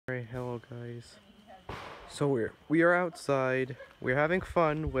guys. So we are outside. We're having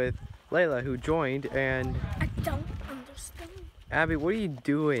fun with Layla, who joined, and I don't understand. Abby, what are you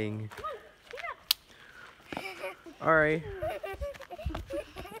doing? All right.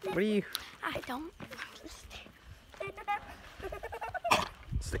 What are you? I don't understand.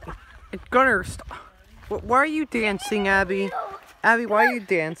 Gunnar, stop. Why are you dancing, Abby? Abby, why are you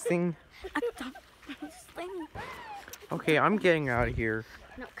dancing? I don't understand. Okay, I'm getting out of here.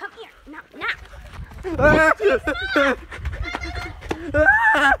 No, come here. No, no.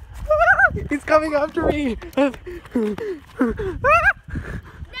 He's coming after me. No.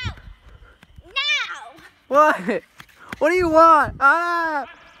 What? What do you want? Ah!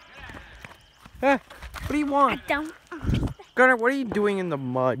 What do you want? I don't understand. Gunnar, what are you doing in the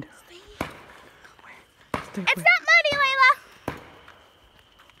mud? It's not muddy, Layla.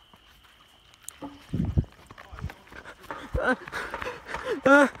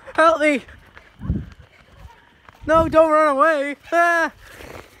 Help me! No, don't run away! Ah!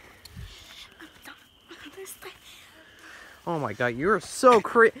 Oh my god, you're so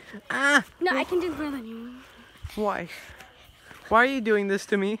crazy. Ah! No, I can do more than you. Why? Why are you doing this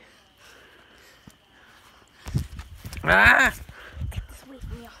to me? Ah! Get this away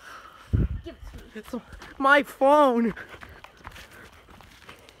from me. Give it to me. It's my phone.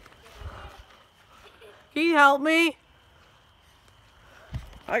 Can you help me?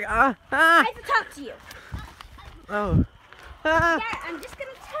 I have to talk to you. Oh. Ah. Yeah, I'm just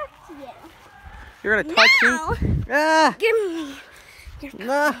gonna talk to you. You're gonna touch me? Ah. Give me.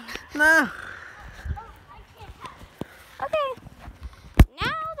 No. No. Okay.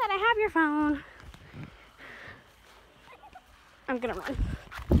 Now that I have your phone, I'm gonna run.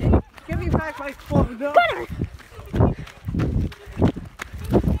 Give me back my phone. No. Gunnar!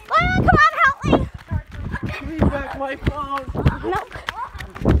 Come on, help me! Give me back my phone. Nope.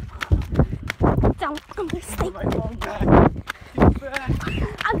 Don't understand. My phone back. Give it back.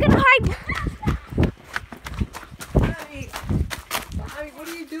 I'm gonna hide. Abby. Abby, what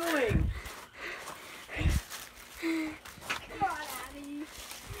are you doing? Come on, Abby.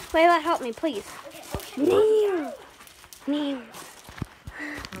 Layla, help me, please. Kneel. Kneel.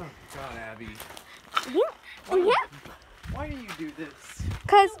 Oh God, Abby. Yeah. Why do you do this?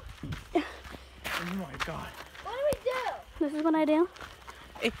 Because Oh my God. what do we do? This is what I do.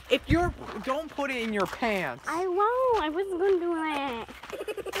 If you're, don't put it in your pants. I won't. I wasn't going to do that.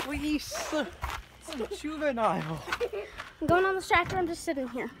 Please, so juvenile. I'm going on this tractor. I'm just sitting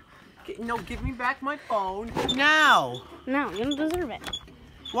here. No, give me back my phone now. No, you don't deserve it.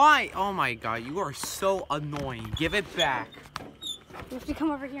 Why? Oh my God, you are so annoying. Give it back. You have to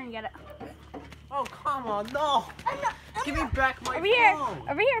come over here and get it. Oh, come on, no. Give me back my Over here. phone.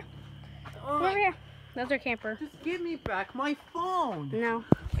 Over here. Oh, Come over here. Those are camper. just give me back my phone. No.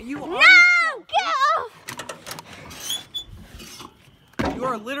 You No! are Get off! You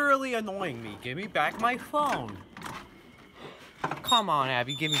are literally annoying me. Give me back my phone. Come on,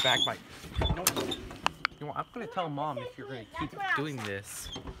 Abby, give me back my. No. You know, I'm gonna tell Mom if you're gonna keep doing this.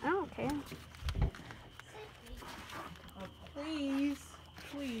 I don't care. Oh, please,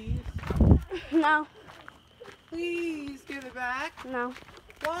 please, No. please give it back. No.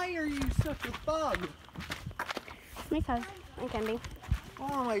 Why are you such a bug? Because I can be.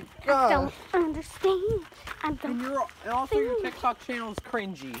 Oh my I God. don't understand. I don't. And also your TikTok channel is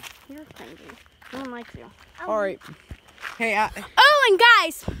cringy. You're crazy. No one likes you. All right. Hey, Oh, and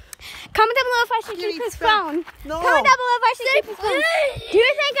guys, comment down below if I should keep his phone. No. Comment down below if I should keep his phone. Do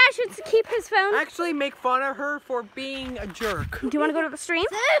you think I should keep his phone? Actually, make fun of her for being a jerk. Do you want to go to the stream?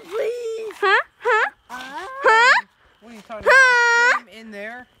 Please. Huh? Huh? Huh? What are you talking about? Stream in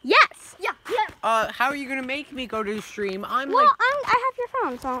there? Yes. Yeah. Yeah. How are you gonna make me go to the stream? Well, I have your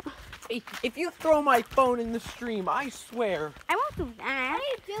phone, so if you throw my phone in the stream, I swear. I won't do that. How do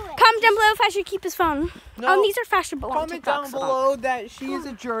you do it? Comment down below if I should keep his phone. No. Oh, and these are fashionable on Comment TikTok, down so below that she is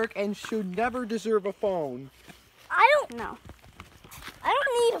a jerk and should never deserve a phone. I don't know. I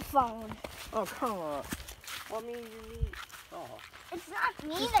don't need a phone. Oh, come on. Well, I mean, you need. Oh. It's not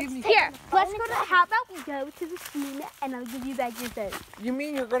me Just that's give me- Here, let's go to. How about we go to the stream and I'll give you back your phone? You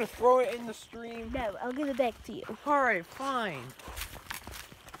mean you're gonna throw it in the stream? No, I'll give it back to you. Alright, fine.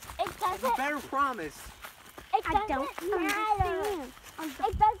 It You doesn't. better promise. I don't understand.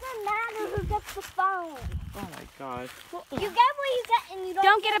 It doesn't matter who gets the phone. Oh my God. You get what you get and you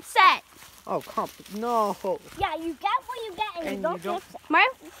don't get upset. Oh, no. Yeah, you get what you get and, And you don't you don't- get upset. My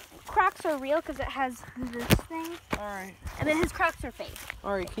Crocs are real because it has this thing. Alright. And then his Crocs are fake.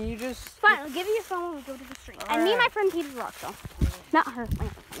 Alright, can you just... Fine, I'll give you your phone when we go to the stream. And me and my friend Peter's rock, so. Not her,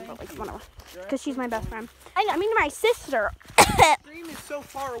 but like whatever. Because she's my best friend. I mean my sister. Stream is so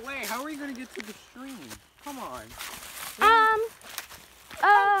far away. How are you gonna get to the stream? Come on. I've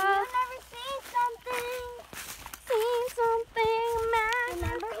never seen something.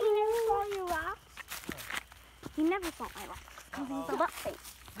 Remember he never saw your rocks? He never saw my rocks because he's a butt face.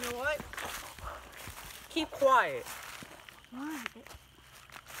 You know what? Keep quiet. Why?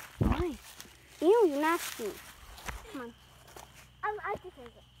 Why? Ew, you're nasty. Come on. I can say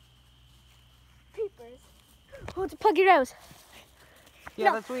it. Peepers. Hold to plug your nose. Yeah,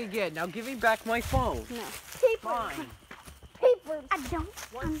 No. that's what you get. Now give me back my phone. No. Peepers. Fine. Peepers. I don't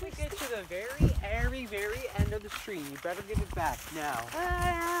Once we get to the very end of the stream, you better give it back now.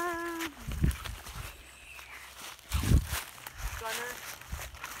 Gunner?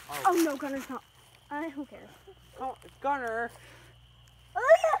 Oh no, Gunner's not. Who cares? Oh, Gunner.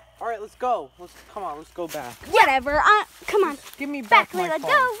 All right, let's go. Come on, let's go back. Whatever. Come on. Give me back my Layla. phone. Go.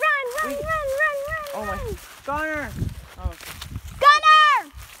 Run. Oh my, Gunner. Oh,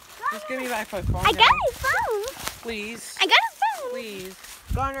 Gunner! just give me back my phone. I now. got his phone. Please. I got his phone. Please.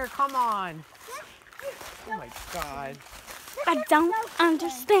 Gunner, come on. Oh my God. I don't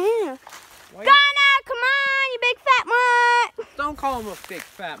understand. Why- Gunner, come on, you big fat mutt. Don't call him a big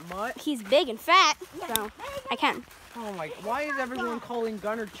fat mutt. He's big and fat, so I can. Oh my, why is everyone calling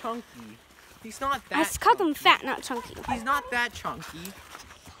Gunner chunky? He's not that I just called him chunky. fat, not chunky. He's not that chunky.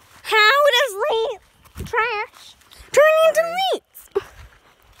 How does trash turn into meat?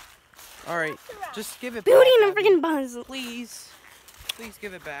 All right, just give it Booty back. and a Abby. freaking buzz. Please. Please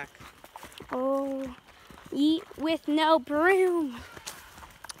give it back. Oh, eat with no broom.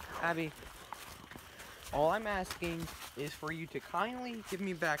 Abby, all I'm asking is for you to kindly give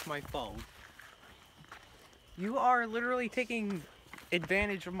me back my phone. You are literally taking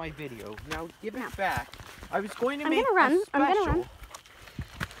advantage of my video. Now give it back. I was going to I'm make gonna run. a I'm gonna special. run.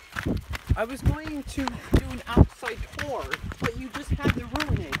 I was going to do an outside tour, but you just had to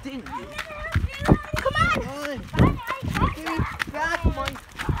ruin it, didn't you? Come on. Come on.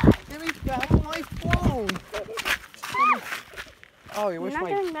 Give me back my phone. Oh, you You're wish not my...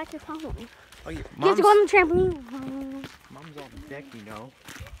 getting back your phone. You Oh, your have mom's, to go on the trampoline. mom's on deck, you know.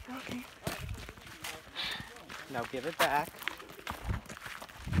 Okay. Now give it back.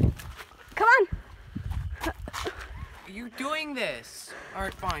 Come on. Are you doing this? All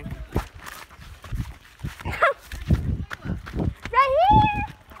right, fine. Right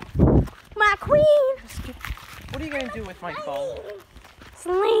here. My queen. What are you gonna do with my phone?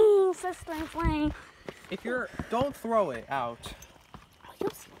 Sling, sister, sling. If you're, don't throw it out. Oh,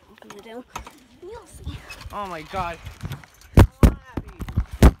 you'll see what I'm gonna do. You'll see. Oh my God. Come on, Abby.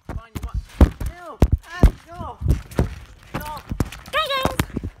 Fine, you want... No, Abby, no. No. Hey guys.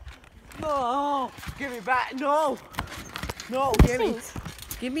 No. Give me back. No. No,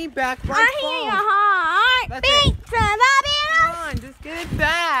 give me back my I hear your phone. heart That's beat it. from the Come on, just give it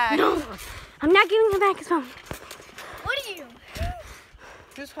back. No, I'm not giving him back his phone. What are you?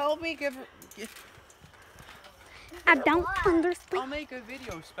 Just help me I don't I'll understand. make a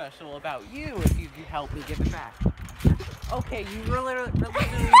video special about you if you help me give it back. Okay, you really just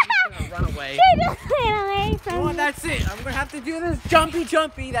gonna run away. She just ran away You from know what, me. that's it. I'm gonna have to do this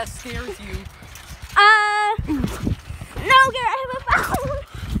jumpy that scares you. No, Garrett, I have a phone.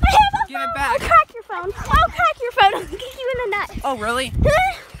 I have a Give it phone. back. I'll crack your phone. I'll crack your phone. I'll kick you in the nuts. Oh, really?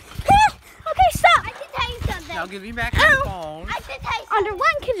 Okay, stop. I can tell you something. Now give me back my phone. I can tell you Under something.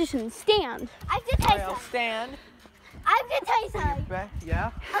 one condition, stand. I can tell you I'll something. stand. I can tell you something. Back,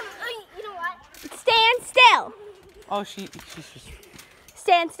 yeah? You know what? Stand still. Oh, she's just...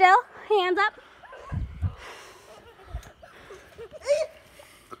 Stand still. Hands up.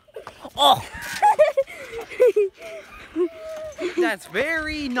 Oh! That's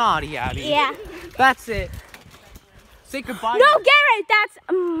very naughty, Abby. Yeah. That's it. Say goodbye. No, Garrett, that's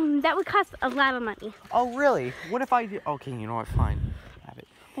that would cost a lot of money. Oh, really? What if I do? Okay, you know what? Fine. Have it.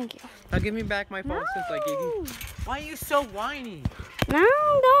 Thank you. Now give me back my phone since I gave you. Why are you so whiny? No, You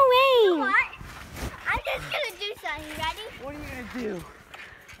know no way. what? I'm just gonna do something. You ready? What are you gonna do?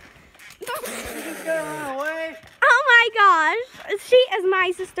 You're just gonna run away? Oh my gosh, she is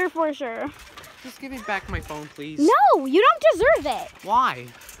my sister for sure. Just give me back my phone, please. No, you don't deserve it. Why?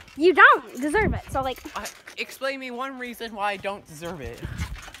 You don't deserve it. So like, Explain me one reason why I don't deserve it.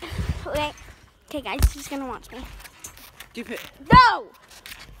 okay, guys, she's gonna watch me. Give it. No.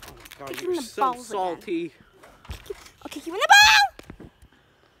 God, Kick him you're in the so balls again. salty. I'll kick you in the ball.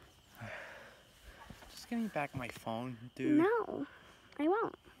 Just give me back my phone, dude. No, I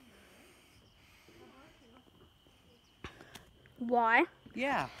won't. Why?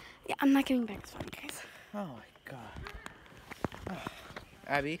 Yeah. Yeah, I'm not giving back this phone, guys. Oh my God.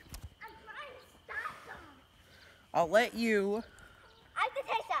 Abby, I'm trying to stop them. I'll let you. I'm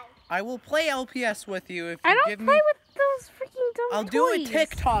I will play LPS with you if I you don't give play me. with those freaking dumb I'll do a toys.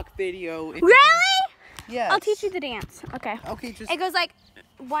 TikTok video. If Really? Yes. I'll teach you the dance. Okay. Okay, just. It goes like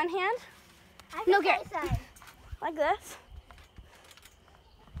one hand No, Garrett. like this.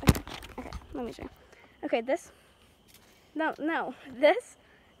 Okay, let me show you. Okay, this. No,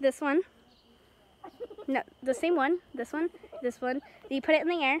 this one. No, the same one. This one. Then you put it in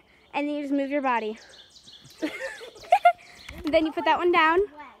the air, and then you just move your body. Then you put that one down,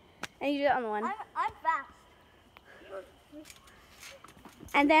 and you do it on the one. I'm fast.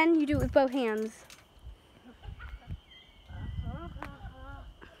 And then you do it with both hands.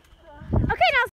 Okay, now